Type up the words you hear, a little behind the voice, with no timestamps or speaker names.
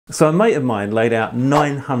So a mate of mine laid out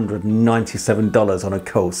 $997 on a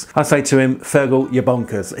course. I say to him, Fergal, you're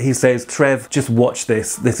bonkers. He says, Trev, just watch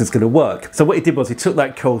this. This is going to work. So what he did was he took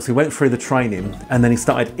that course, he went through the training, and then he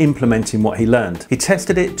started implementing what he learned. He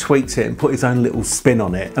tested it, tweaked it, and put his own little spin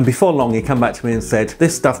on it. And before long, he came back to me and said,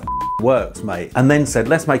 this stuff works, mate. And then said,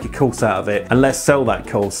 let's make a course out of it and let's sell that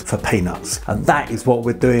course for peanuts. And that is what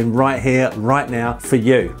we're doing right here, right now for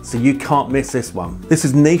you. So you can't miss this one. This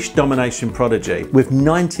is Niche Domination Prodigy. With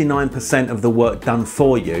 99% of the work done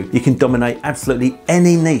for you, you can dominate absolutely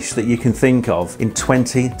any niche that you can think of in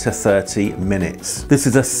 20 to 30 minutes. This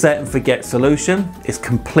is a set and forget solution. It's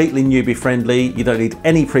completely newbie friendly. You don't need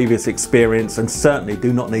any previous experience and certainly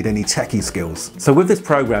do not need any techie skills. So with this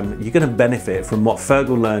program, you're going to benefit from what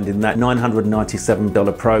Fergal learned in that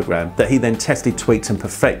 $997 program that he then tested, tweaked and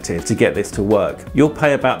perfected to get this to work. You'll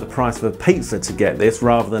pay about the price of a pizza to get this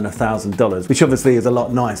rather than $1,000, which obviously is a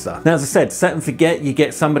lot nicer. Now, as I said, set and forget, you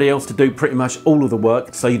get somebody else to do pretty much all of the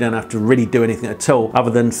work, so you don't have to really do anything at all other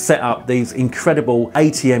than set up these incredible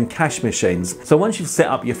ATM cash machines. So once you've set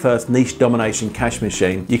up your first Niche Domination cash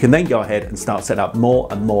machine, you can then go ahead and start setting up more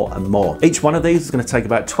and more and more. Each one of these is going to take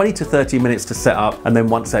about 20 to 30 minutes to set up, and then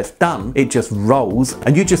once that's done, it just rolls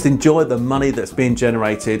and you just enjoy the money that's being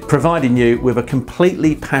generated, providing you with a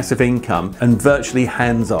completely passive income and virtually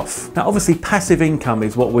hands off. Now, obviously passive income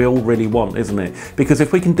is what we all really want, isn't it? Because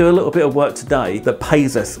if we can do a little bit of work today that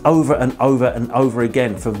pays us over and over and over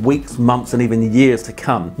again for weeks, months and even years to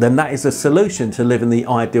come, then that is a solution to living the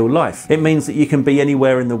ideal life. It means that you can be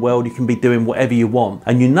anywhere in the world, you can be doing whatever you want,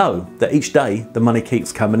 and you know that each day the money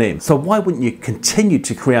keeps coming in. So why wouldn't you continue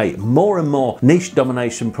to create more and more Niche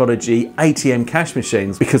Domination Prodigy ATM cash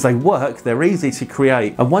machines? Because they work, they're easy to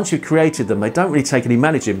create, and once you've created them, they don't really take any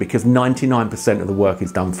managing because 99% of the work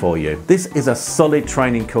is done for you. This is a solid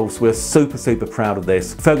training course. We're super proud of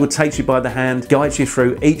this. Fergal takes you by the hand, guides you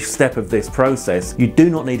through each step of this process. You do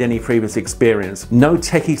not need any previous experience, no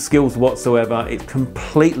techie skills whatsoever. It's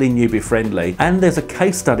completely newbie friendly, and there's a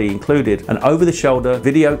case study included, an over-the-shoulder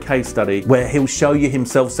video case study where he'll show you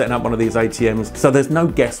himself setting up one of these ATMs, so there's no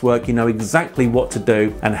guesswork. You know exactly what to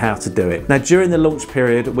do and how to do it. Now, during the launch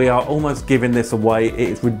period, we are almost giving this away. It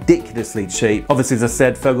is ridiculously cheap. Obviously, as I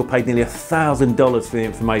said, Fergal paid nearly $1,000 for the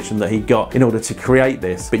information that he got in order to create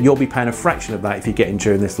this, but you'll be paying a fraction of that if you get in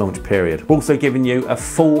during this launch period. We're also giving you a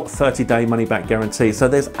full 30-day money-back guarantee, so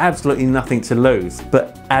there's absolutely nothing to lose,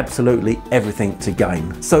 but absolutely everything to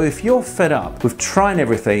gain. So if you're fed up with trying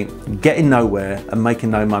everything, getting nowhere and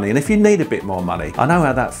making no money, and if you need a bit more money, I know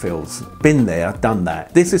how that feels. Been there, done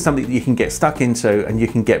that. This is something that you can get stuck into and you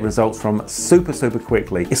can get results from super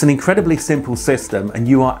quickly. It's an incredibly simple system and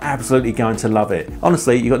you are absolutely going to love it.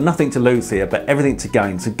 Honestly, you've got nothing to lose here, but everything to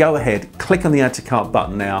gain. So go ahead, click on the add to cart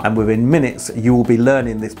button now, and within minutes, you will be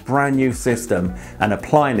learning this brand new system and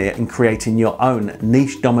applying it and creating your own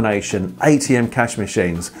Niche Domination ATM cash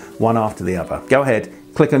machines, one after the other. Go ahead,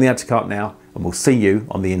 click on the add to cart now, and we'll see you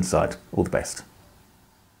on the inside. All the best.